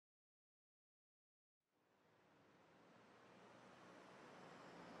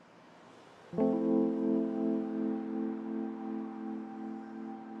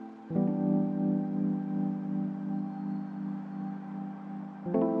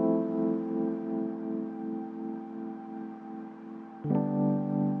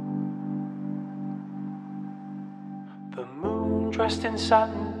Dressed in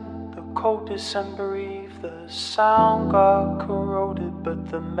satin, the cold December eve, the sound got corroded,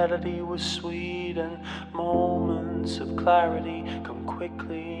 but the melody was sweet, and moments of clarity come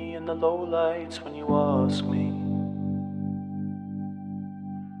quickly in the low lights when you ask me.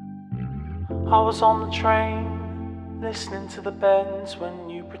 I was on the train, listening to the bends when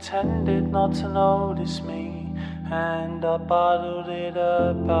you pretended not to notice me, and I bottled it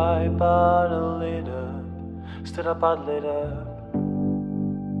up, I bottled it up, stood up, bottled it up.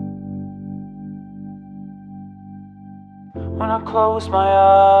 When I close my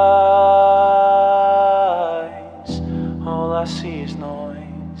eyes, all I see is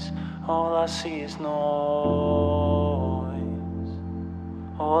noise, all I see is noise,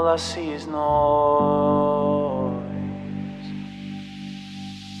 all I see is noise.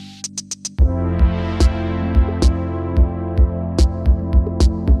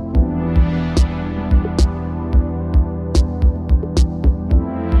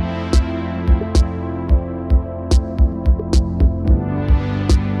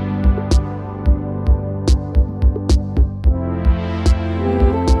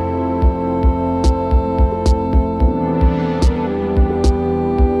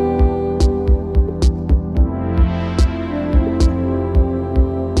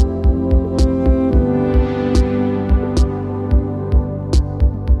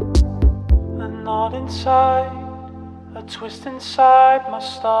 A twist inside my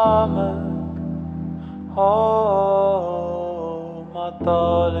stomach. Oh, my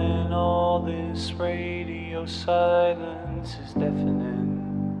darling, all this radio silence is deafening.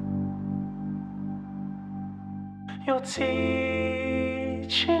 You're teaching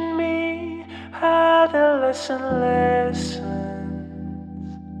me adolescent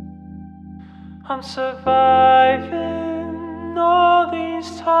lessons. I'm surviving all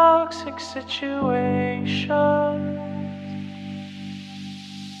these toxic situations.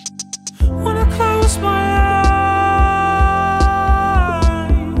 When I close my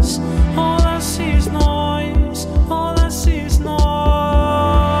eyes, all I see is noise, all I see is noise,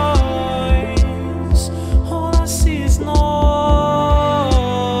 all I see is noise.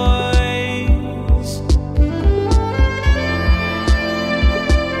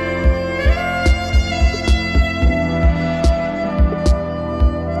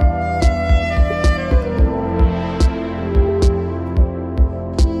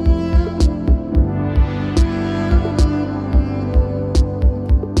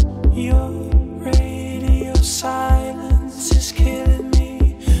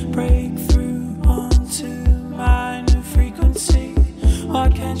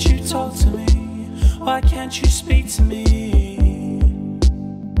 Talk to me, why can't you speak to me?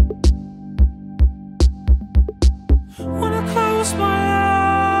 When I close my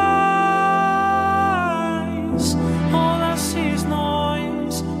eyes, all I see is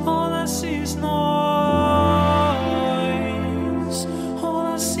noise, all I see is noise, all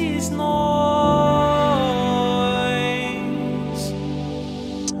I see is noise.